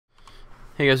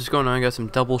Hey guys, what's going on? I got some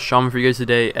double Shaman for you guys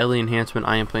today. Ellie enhancement.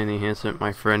 I am playing the enhancement.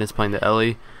 My friend is playing the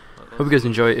Ellie. Hope you guys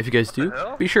enjoy it. If you guys do,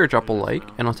 be sure to drop a like,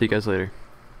 and I'll see you guys later.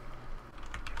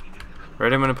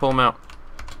 Ready? I'm gonna pull him out.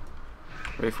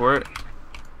 Ready for it?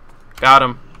 Got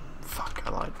him. Fuck,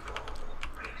 I lied.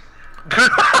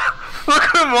 Look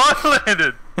at him, I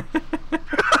landed.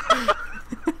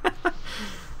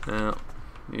 Well,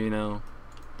 you know,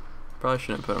 probably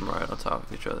shouldn't put them right on top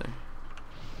of each other.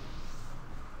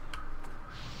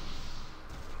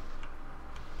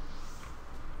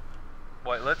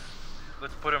 Wait, let's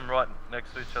put them right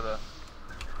next to each other.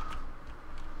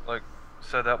 Like,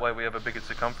 so that way we have a bigger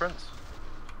circumference.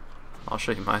 I'll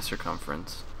show you my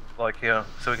circumference. Like here,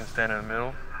 so we can stand in the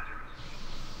middle.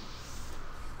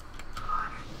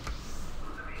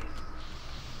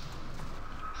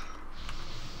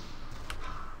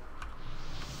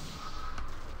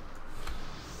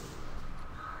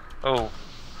 Oh.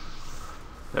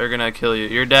 They're gonna kill you.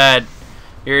 You're dead.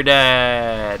 You're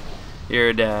dead.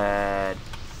 You're dead.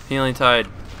 Healing tide.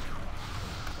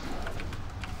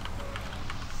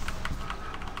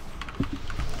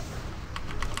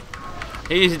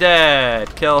 He's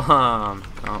dead. Kill him.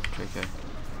 Oh, JK.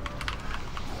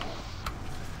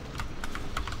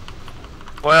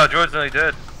 Wow, George's nearly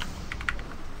dead.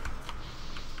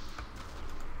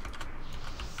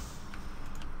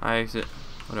 I exit.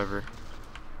 Whatever.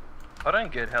 I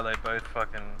don't get how they both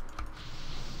fucking...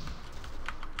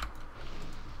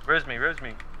 Res me.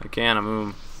 I can't, I'm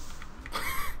boom.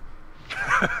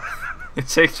 It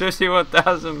takes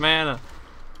 51,000 mana.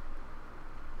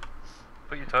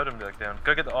 Put your totem back down.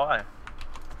 Go get the eye.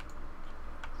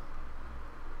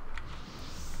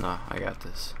 Nah, I got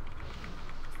this.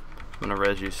 I'm gonna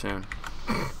res you soon.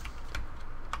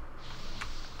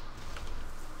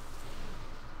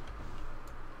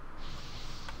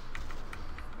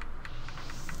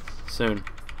 Soon.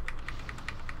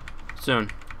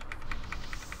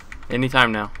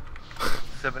 Anytime now.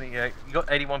 78. You got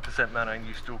 81% mana and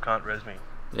you still can't res me.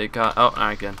 It got. Oh,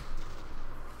 I can.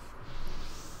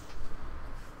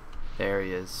 There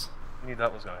he is. I knew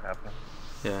that was gonna happen.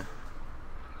 Yeah.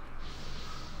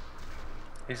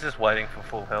 He's just waiting for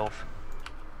full health.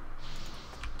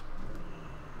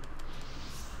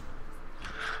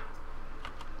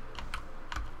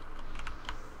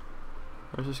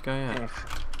 Where's this guy at?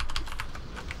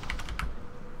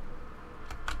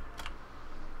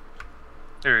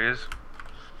 There he is.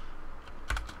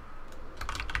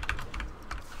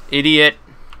 Idiot.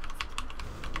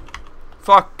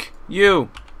 Fuck you.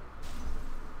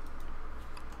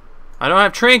 I don't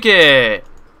have trinket.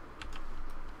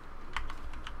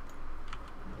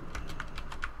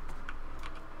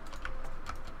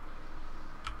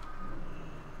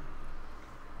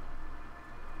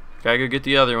 Gotta go get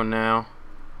the other one now.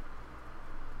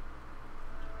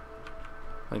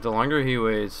 Like, the longer he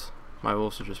waits, my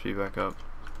wolves will just be back up.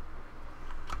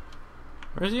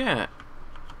 Where's he at?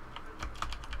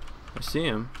 I see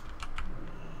him.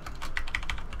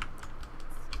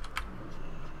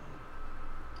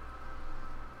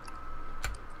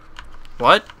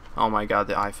 What? Oh my god,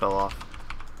 the eye fell off.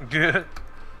 Good.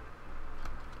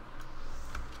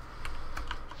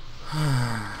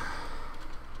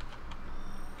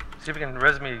 See if we can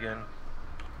res me again.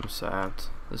 I'm sad.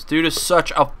 This dude is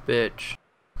such a bitch.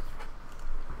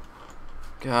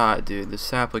 God, dude,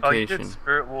 this application. Oh, you did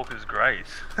Spirit Walker's Grace.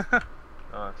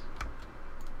 Nice.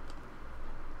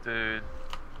 Dude.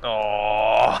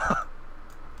 Oh.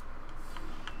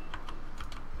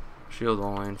 Shield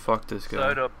online. Fuck this guy.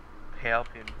 Soda power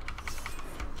pin.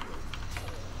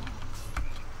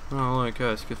 Oh, look,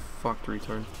 guys, get fucked,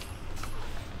 retard.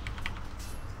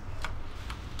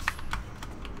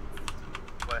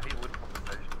 Well, he would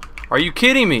compensation. Are you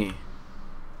kidding me?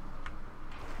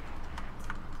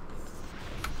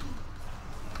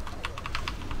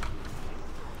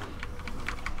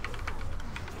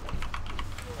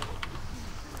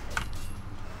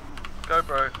 Go,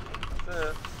 bro. That's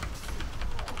it.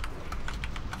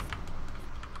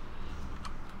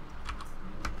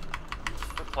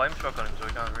 Put flame shock on him so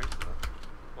he can't reach it.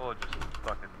 Or just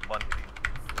fucking one hit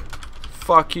him.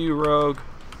 Fuck you, rogue.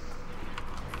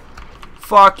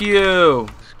 Fuck you.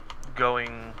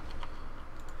 Going.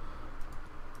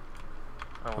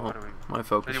 Oh, Oh, what are we? my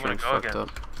focus Who do you room's wanna fucked go up.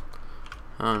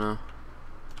 I don't know.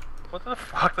 What the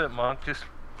fuck? That monk just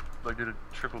like did a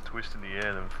triple twist in the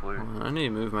air, then flew. Well, I need to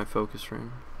move my focus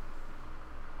room.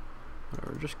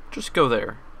 Whatever, just go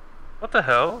there. What the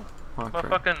hell? Walk My right.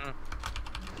 fucking.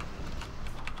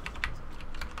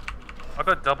 I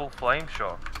got double flame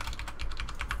shock.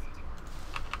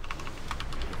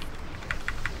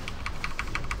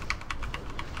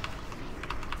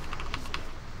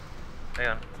 Hang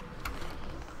on.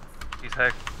 He's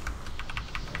hacked.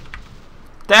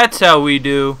 That's how we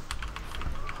do.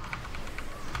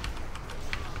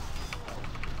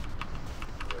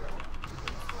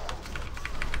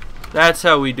 That's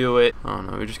how we do it. I don't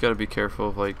know, we just gotta be careful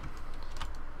of like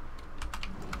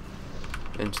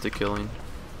insta killing.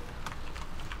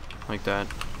 Like that.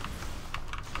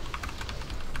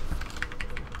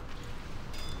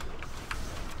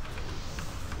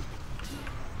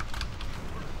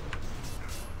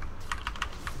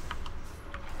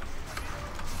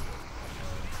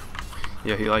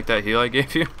 Yeah, he like that heal I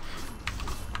gave you.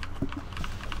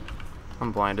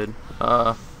 I'm blinded.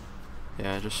 Yeah,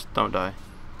 just don't die.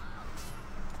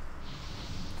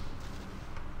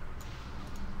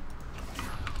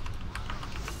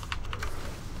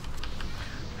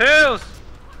 Heals!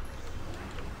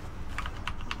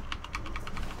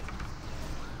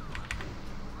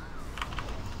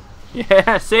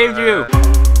 Yeah, saved you.